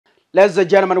Ladies and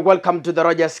gentlemen, welcome to the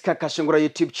Kakasungura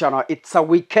YouTube channel. It's a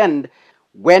weekend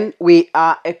when we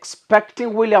are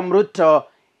expecting William Ruto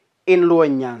in Luo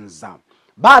Nyanza.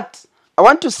 But I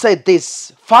want to say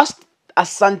this. First,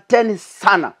 asanteni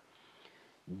sana.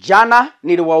 Jana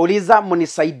niliwauliza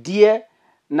munisaidie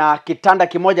na kitanda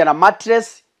kimoja na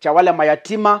mattress cha wale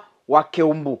mayatima wa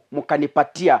Keumbu.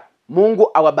 Mukanipatia.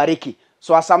 Mungu awabariki.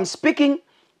 So as I'm speaking,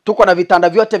 tuko na vitanda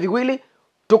vyote viwili,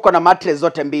 tuko na mattress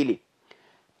zote mbili.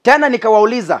 Tena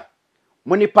nikawauliza,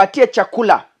 munipatie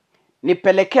chakula,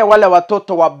 nipelekee wale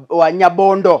watoto wa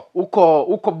Nyabondo,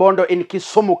 uko Bondo in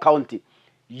Kisumu County.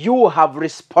 You have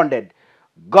responded.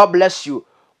 God bless you.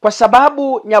 Kwa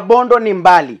sababu Nyabondo ni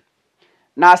mbali,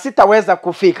 na sitaweza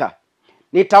kufika.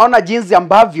 Nitaona jinsi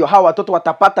ambavyo hawa watoto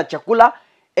watapata chakula,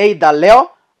 either leo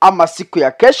ama siku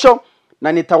ya kesho,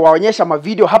 na nitawaonyesha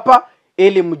mavideo hapa,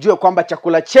 ili mjue kwamba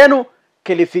chakula chenu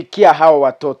kilifikia hawa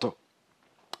watoto.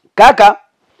 Kaka,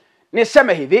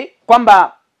 niseme hivi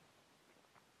kwamba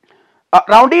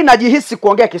raundi najihisi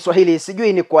kuongea Kiswahili,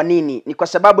 sijui ni kwa nini. Ni kwa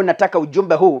sababu nataka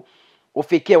ujumbe huu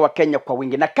ufikie wa Kenya kwa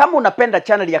wingi. Na kama unapenda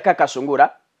channel ya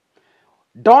Kakasungura,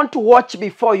 don't watch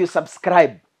before you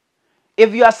subscribe.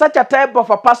 If you are such a type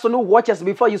of a person who watches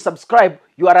before you subscribe,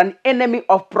 you are an enemy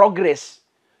of progress.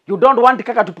 You don't want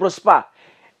Kaka to prosper.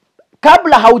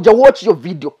 Kabla hauja watch your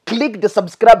video, click the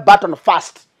subscribe button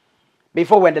first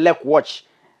before uendelee kuwatch.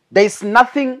 There is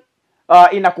nothing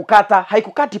inakukata,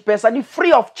 haikukati pesa, ni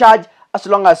free of charge as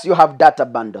long as you have data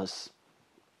bundles.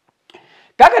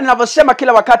 Kaka, ninavyosema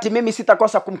kila wakati, mimi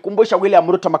sitakosa kumkumbusha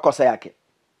William Ruto makosa yake.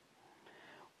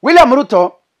 William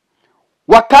Ruto,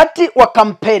 wakati wa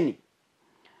kampeni,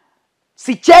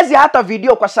 sichezi hata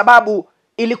video kwa sababu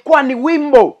ilikuwa ni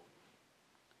wimbo.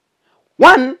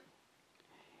 One,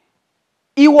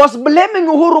 he was blaming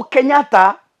Uhuru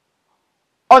Kenyatta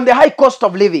on the high cost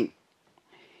of living.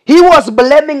 He was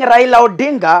blaming Raila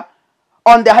Odinga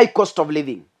on the high cost of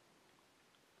living.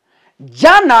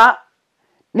 Jana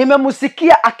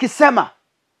nimemusikia akisema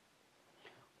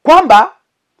kwamba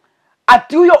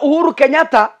ati huyo Uhuru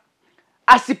Kenyatta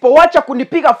asipowacha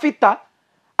kunipiga vita,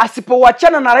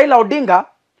 asipowachana na Raila Odinga,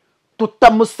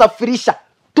 tutamusafirisha.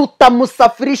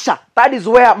 That is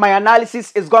where my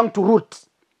analysis is going to root.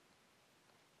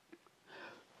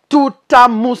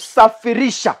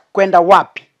 Tutamusafirisha kwenda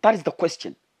wapi? That is the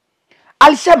question.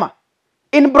 Alisema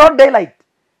in broad daylight,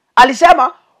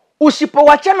 alisema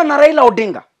usipowachana na Raila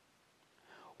Odinga,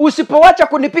 usipowacha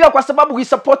kunipiga kwa sababu he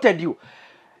supported you.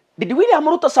 Did William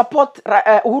Ruto support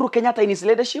Uhuru Kenyatta in his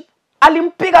leadership?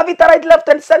 Alimpiga vita right, left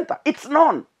and center. It's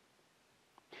known.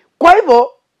 Kwa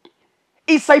hivyo,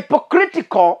 it's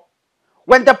hypocritical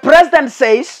when the president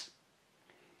says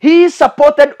he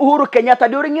supported Uhuru Kenyatta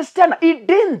during his tenure. He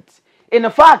didn't. In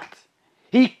fact,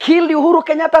 he killed Uhuru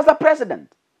Kenyatta as a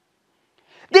president.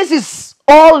 This is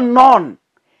all known.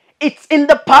 It's in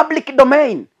the public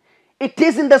domain. It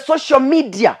is in the social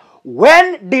media.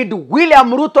 When did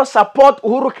William Ruto support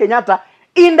Uhuru Kenyatta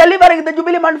in delivering the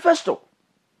Jubilee Manifesto?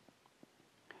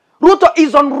 Ruto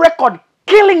is on record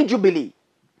killing Jubilee.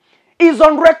 Is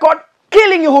on record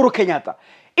killing Uhuru Kenyatta.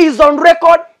 Is on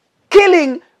record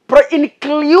killing,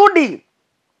 including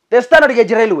the Standard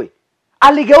Gauge Railway.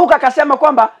 Aligeuka akasema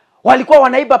kwamba walikuwa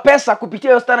wanaiba pesa kupitia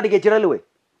hiyo Standard Gauge Railway.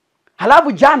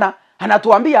 Halafu jana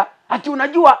anatuambia ati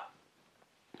unajua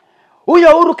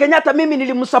huyo Uhuru Kenyatta mimi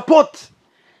nilimsupport,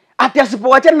 ati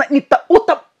asipowachana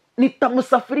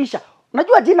nitamsafirisha.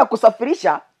 Unajua jina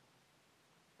kusafirisha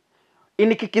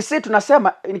in Kisii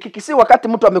tunasema, in Kisii wakati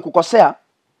mtu amekukosea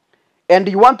and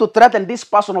you want to threaten this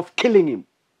person of killing him,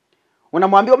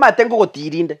 unamwambia matengo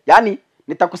gotirinde, yani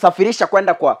nitakusafirisha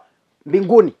kwenda kwa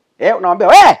mbinguni.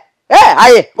 Unamwambia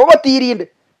aye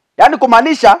gotirinde, yani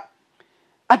kumaanisha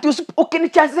ati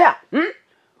ukinichezea,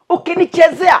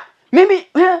 ukinichezea mimi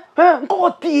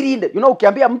ngotirinde. You know,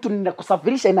 ukiambia mtu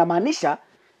ninakusafirisha inamaanisha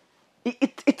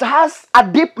it has a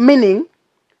deep meaning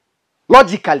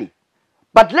logically.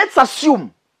 But let's assume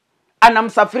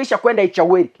anamsafirisha kwenda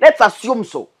Ichaweri. Let's assume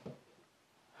so.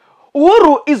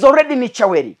 Uhuru is already in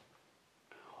Ichaweri.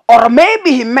 Or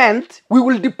maybe he meant we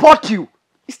will deport you.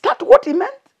 Is that what he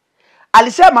meant?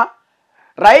 Alisema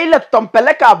Raila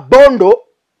tutampeleka Bondo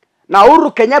na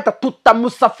Uhuru Kenyatta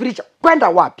tutamusafirisha kwenda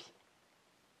wapi?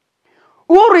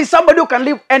 Uhuru is somebody who can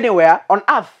live anywhere on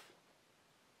earth.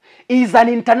 He is an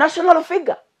international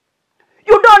figure.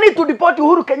 You don't need to deport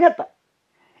Uhuru Kenyatta.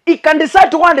 He can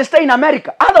decide to want to stay in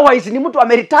America. Otherwise, ni mtu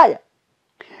ameritaya.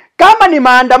 Kama ni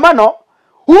maandamano,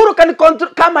 Uhuru can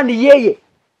control. Kama ni yeye,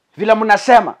 vile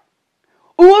mnasema,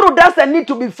 Uhuru doesn't need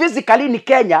to be physically in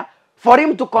Kenya for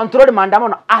him to control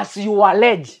maandamano as you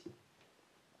allege.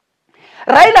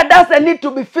 Raila doesn't need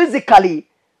to be physically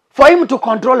for him to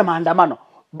control maandamano.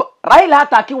 Raila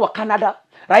hata akiwa Canada,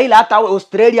 Raila hata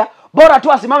Australia, bora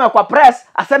tu asimame kwa press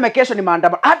aseme kesho ni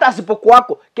maandamano. Hata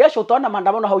asipokuwako, kesho utaona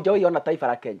maandamano haujawahi ona taifa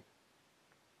la Kenya.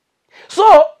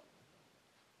 So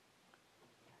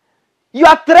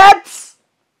your threats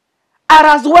are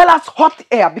as well as hot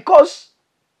air, because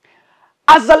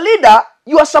as a leader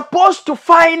you are supposed to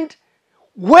find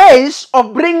ways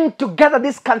of bringing together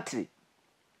this country.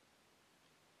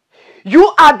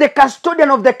 You are the custodian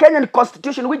of the Kenyan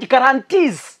Constitution, which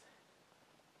guarantees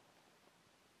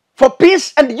for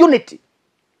peace and unity.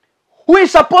 Who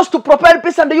is supposed to propel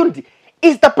peace and unity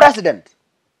is the president.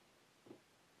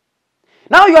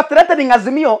 Now you are threatening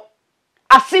Azimio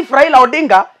as if Raila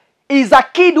Odinga is a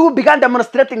kid who began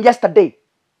demonstrating yesterday.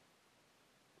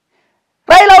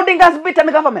 Raila Odinga has beaten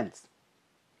governments.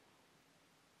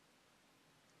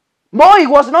 Moi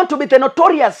was known to be the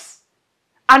notorious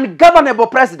ungovernable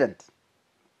president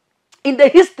in the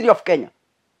history of Kenya.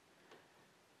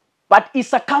 But he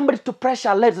succumbed to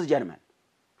pressure, ladies and gentlemen.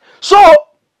 So,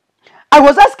 I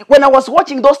was asking, when I was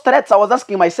watching those threats, I was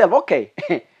asking myself, okay,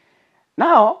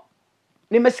 now,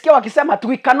 nimesikia wakisema,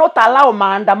 we cannot allow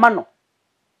maandamano.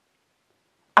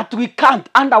 At we can't,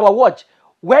 under our watch.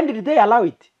 When did they allow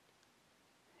it?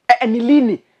 Ni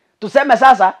lini? Tuseme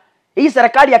sasa, hii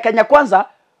serikali ya Kenya Kwanza,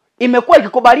 imekuwa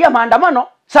ikikubalia maandamano,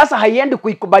 sasa haiendi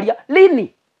kuikubalia.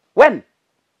 Lini? When?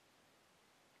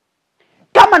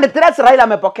 Kama ni threats, Raila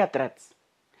amepokea threats.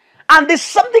 And there's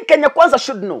something Kenya Kwanza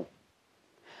should know.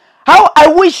 How I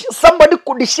wish somebody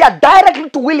could share directly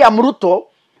to William Ruto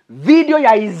video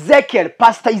ya Ezekiel,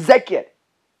 Pastor Ezekiel.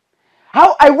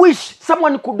 How I wish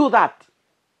someone could do that.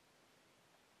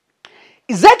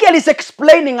 Ezekiel is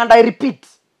explaining, and I repeat,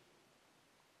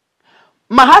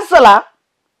 mahasala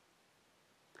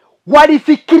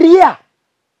walifikiria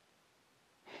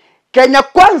Kenya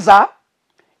Kwanza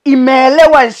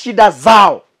imeelewa shida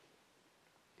zao,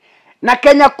 na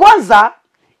Kenya Kwanza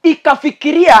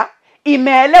ikafikiria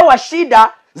imeelewa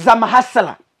shida za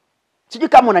mahasala. Sijui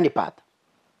kama unanipata.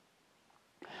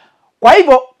 Kwa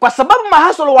hivyo, kwa sababu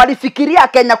mahasala walifikiria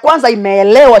Kenya Kwanza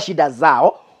imeelewa shida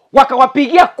zao,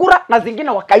 wakawapigia kura na zingine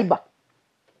wakaiba,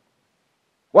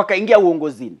 wakaingia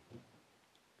uongozini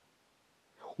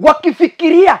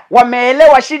wakifikiria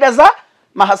wameelewa shida za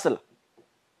mahasala.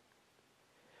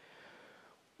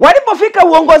 Walipofika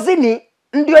uongozini,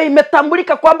 ndio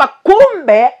imetambulika kwamba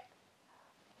kumbe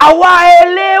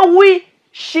hawaelewi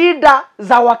shida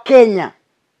za Wakenya.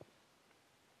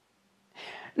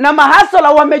 Na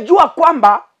mahasala wamejua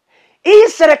kwamba hii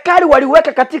serikali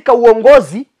waliweka katika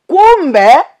uongozi,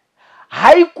 kumbe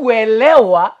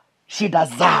haikuelewa shida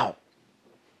zao.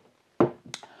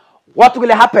 What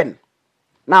will happen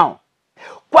now?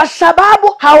 Kwa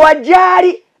sababu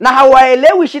hawajari na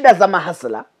hawaelewi shida za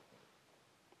mahasala,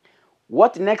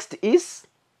 what next is,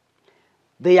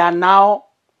 they are now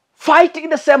fighting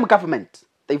the same government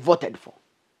they voted for.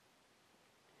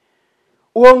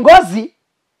 Uongozi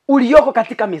ulioko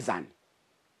katika mizani.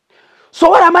 So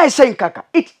what am I saying, kaka?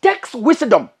 It takes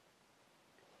wisdom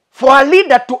for a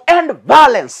leader to end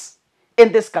violence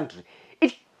in this country.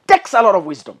 It takes a lot of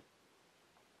wisdom.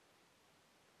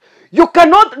 You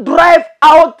cannot drive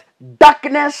out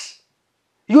darkness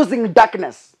using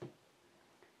darkness.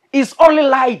 It's only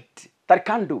light that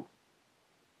can do.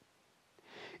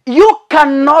 You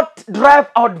cannot drive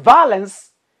out violence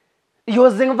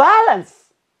using violence.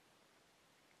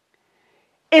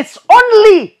 It's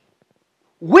only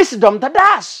wisdom that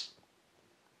does.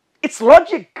 It's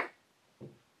logic.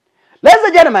 Ladies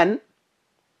and gentlemen,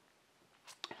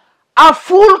 a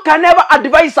fool can never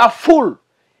advise a fool.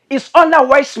 It's only a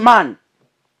wise man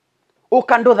who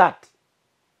can do that.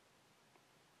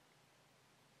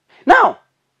 Now,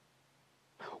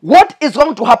 what is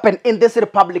going to happen in this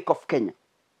Republic of Kenya?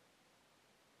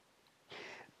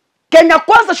 Kenya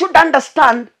Kwanza should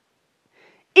understand,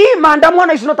 hii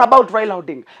maandamano is not about Raila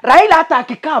Odinga. Raila hata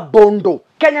akikaa Bondo,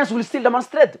 Kenyans will still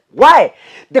demonstrate. Why?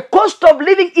 The cost of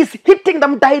living is hitting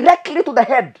them directly to the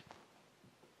head.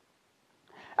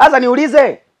 Asa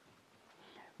niulize,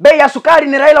 bei ya sukari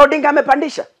ni Raila Odinga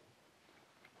amepandisha?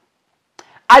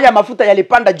 Aya mafuta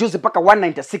yalipanda juzi paka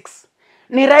 196.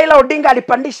 Ni Raila Odinga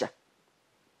alipandisha?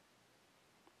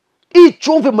 Hii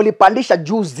chumvi mlipandisha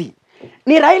juzi,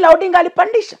 ni Raila Odinga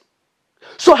alipandisha?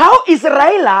 So how is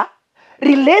Raila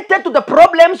related to the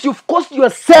problems you've caused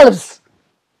yourselves?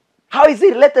 How is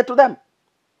he related to them?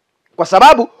 Kwa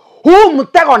sababu huu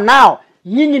mtego nao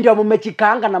nyinyi ndio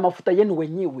mmechikaanga na mafuta yenu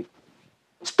wenyewe.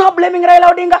 Stop blaming Raila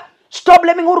Odinga. Stop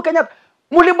blaming Uhuru Kenyatta.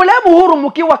 Mulibulemu Uhuru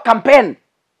mkiwa campaign.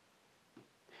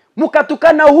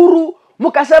 Mukatukana Uhuru,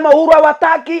 mukasema Uhuru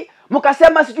hawataki,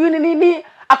 mukasema sijui nini,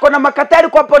 akona makateri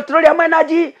kwa petroleum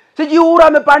energy, sijui Uhuru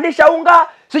amepandisha unga,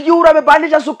 sijui Uhuru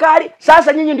amepandisha sukari.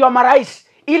 Sasa nyinyi ndio marais.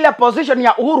 Ile position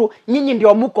ya Uhuru nyinyi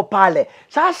ndio muko pale.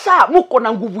 Sasa muko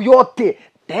na nguvu yote.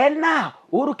 Tena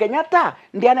Uhuru Kenyatta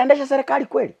ndiye anaendesha serikali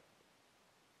kweli?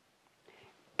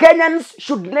 Kenyans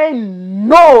should lay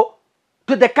no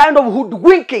to the kind of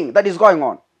hoodwinking that is going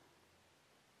on.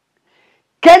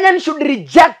 Kenyans should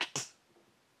reject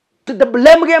to the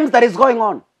blame games that is going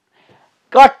on.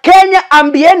 Kwa Kenya,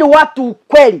 ambieni watu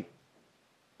ukweli.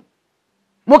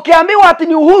 Mkiambiwa ati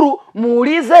ni Uhuru,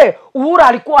 muulize Uhuru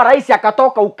alikuwa rais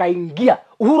akatoka ukaingia.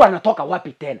 Uhuru anatoka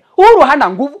wapi tena? Uhuru hana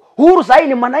nguvu. Uhuru sasa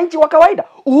ni mwananchi wa kawaida.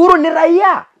 Uhuru ni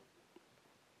raia.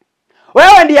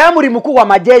 Wewe ndiye amri mkuu wa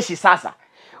majeshi sasa.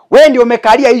 Wewe ndiye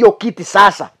umekalia hiyo kiti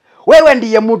sasa. Wewe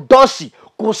ndiye mudosi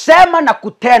kusema na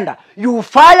kutenda. You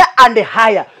fire and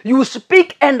hire. You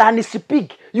speak and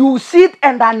unspeak. You sit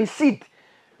and unsit.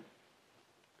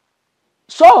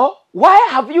 So, why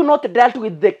have you not dealt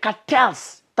with the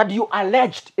cartels that you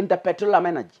alleged in the petroleum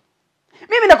energy?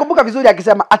 Mimi nakumbuka vizuri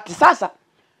akisema ati sasa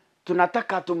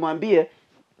tunataka tumwambie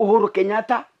Uhuru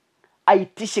Kenyatta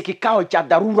aitishe kikao cha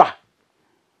dharura.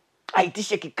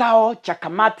 Aitishe kikao cha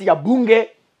kamati ya bunge.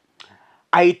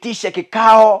 Aitishe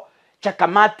kikao cha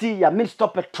kamati ya Ministry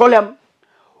of Petroleum.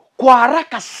 Kwa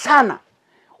haraka sana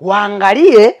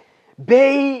waangalie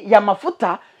bei ya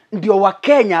mafuta ndio wa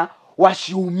Kenya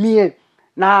wasiumie.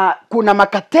 Na kuna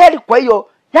makateli, kwa hiyo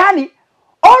yani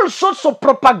all sorts of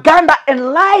propaganda and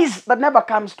lies that never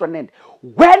comes to an end.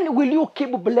 When will you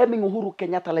keep blaming Uhuru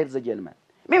Kenyatta, ladies and gentlemen?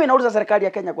 Mimi nauliza serikali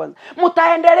ya Kenya kwanza,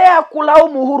 mtaendelea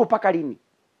kulaumu Uhuru mpaka lini?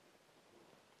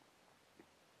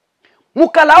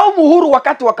 Mkalaumu Uhuru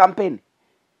wakati wa kampeni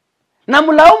na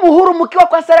mlaumu Uhuru mkiwa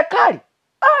kwa serikali.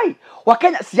 Ai,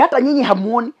 Wakenya si hata nyinyi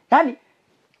hamuoni? Yani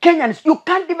Kenyans, you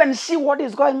can't even see what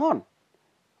is going on.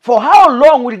 For how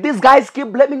long will these guys keep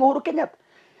blaming Uhuru Kenyatta?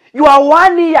 You are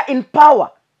 1 year in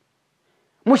power.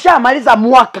 Mshamaliza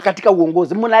mwaka katika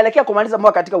uongozi. Mnaelekea kumaliza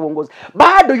mwaka katika uongozi.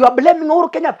 Bado you are blaming Uhuru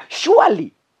Kenyatta.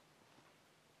 Surely.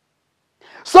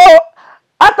 So,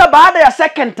 hata baada ya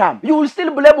second term, you will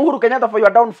still blame Uhuru Kenyatta for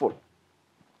your downfall.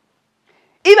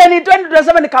 Even in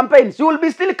 2027 campaigns, you will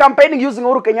be still campaigning using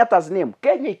Uhuru Kenyatta's name.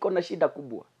 Kenya iko na shida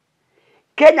kubwa.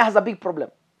 Kenya has a big problem.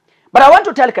 But I want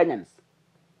to tell Kenyans,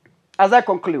 as I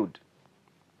conclude,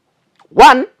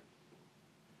 one,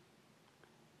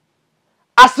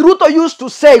 as Ruto used to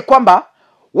say kwamba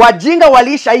wajinga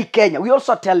waliisha hii Kenya, we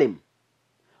also tell him,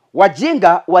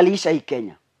 wajinga waliisha hii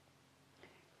Kenya.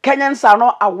 Kenyans are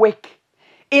not awake.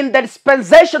 In the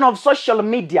dispensation of social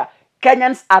media,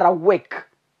 Kenyans are awake.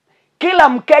 Kila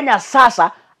Mkenya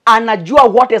sasa anajua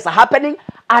what is happening,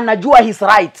 anajua his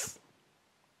rights.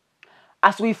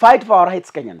 As we fight for our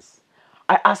rights, Kenyans,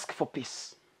 I ask for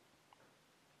peace.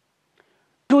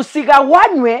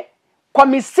 Tusigawanywe kwa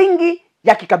misingi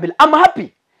ya kikabila. I'm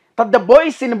happy that the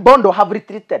boys in Bondo have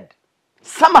retreated.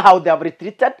 Somehow they have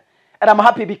retreated, and I'm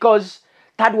happy because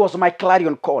that was my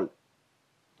clarion call.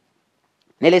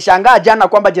 Nilishangaa jana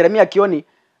kwamba Jeremia Kioni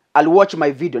aliwatch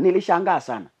my video. Nilishangaa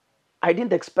sana. I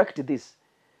didn't expect this.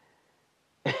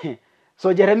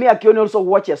 So Jeremia Kioni also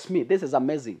watches me. This is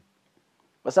amazing.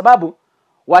 Kwa sababu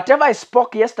whatever I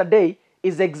spoke yesterday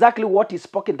is exactly what he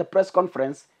spoke in the press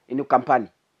conference in Ukampani.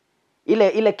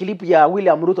 Ile clip ya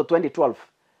William Ruto 2012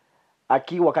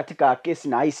 akiwa katika kesi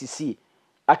na ICC,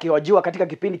 akihojiwa katika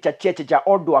kipindi cha cheche cha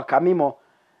Odwa Kamimo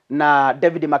na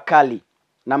David Makali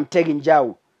na Mtegi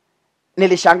Njau.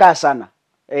 Nilishangaa sana.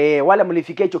 Wale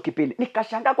mlifikia hicho kipindi.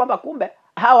 Nikashangaa kwamba kumbe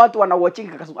hawa watu wanawatching.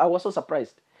 I was so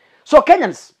surprised. So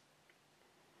Kenyans,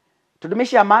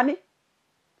 tudumishe amani.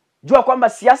 Jua kwamba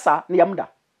siasa ni ya muda.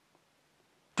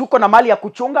 Tuko na mali ya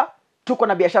kuchunga, tuko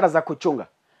na biashara za kuchunga.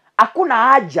 Hakuna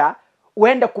haja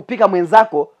uende kupiga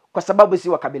mwenzako kwa sababu si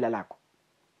wa kabila lako.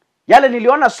 Yale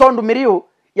niliona Sondu Miriu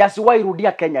yasiwahi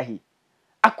rudia Kenya hii.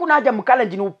 Hakuna haja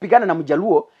Mkalenjin upigana na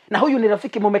Mjaluo, na huyu ni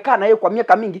rafiki mumekaa na yeye kwa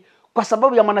miaka mingi kwa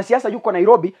sababu ya mwanasiasa yuko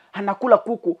Nairobi anakula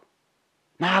kuku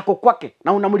na hako kwake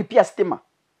na unamlipia stima.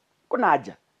 Kuna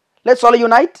haja. Let's all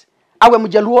unite. Awe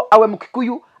Mjaluo, awe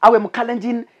Mkikuyu, awe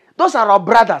Mkalenjin. Those are our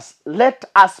brothers. Let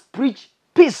us preach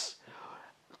peace.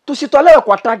 Tusitolewe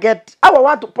kwa target. Our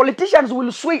watu, politicians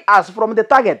will sway us from the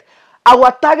target.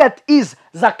 Our target is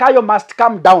Zakayo must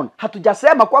come down.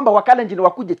 Hatujasema kwamba Wakalenjin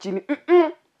wakuje chini.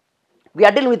 We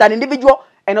are dealing with an individual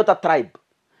and not a tribe.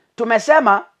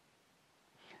 Tumesema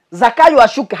Zakayo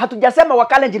ashuke. Hatujasema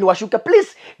Wakalenjin washuke.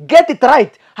 Please get it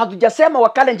right. Hatujasema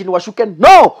Wakalenjin washuke.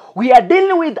 No, we are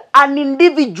dealing with an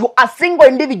individual, a single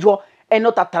individual and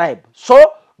not a tribe.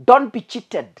 So don't be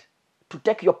cheated to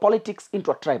take your politics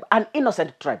into a tribe, an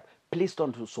innocent tribe. Please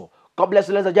don't do so. God bless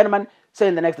you, ladies and gentlemen. See you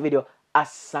in the next video.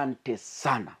 Asante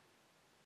sana.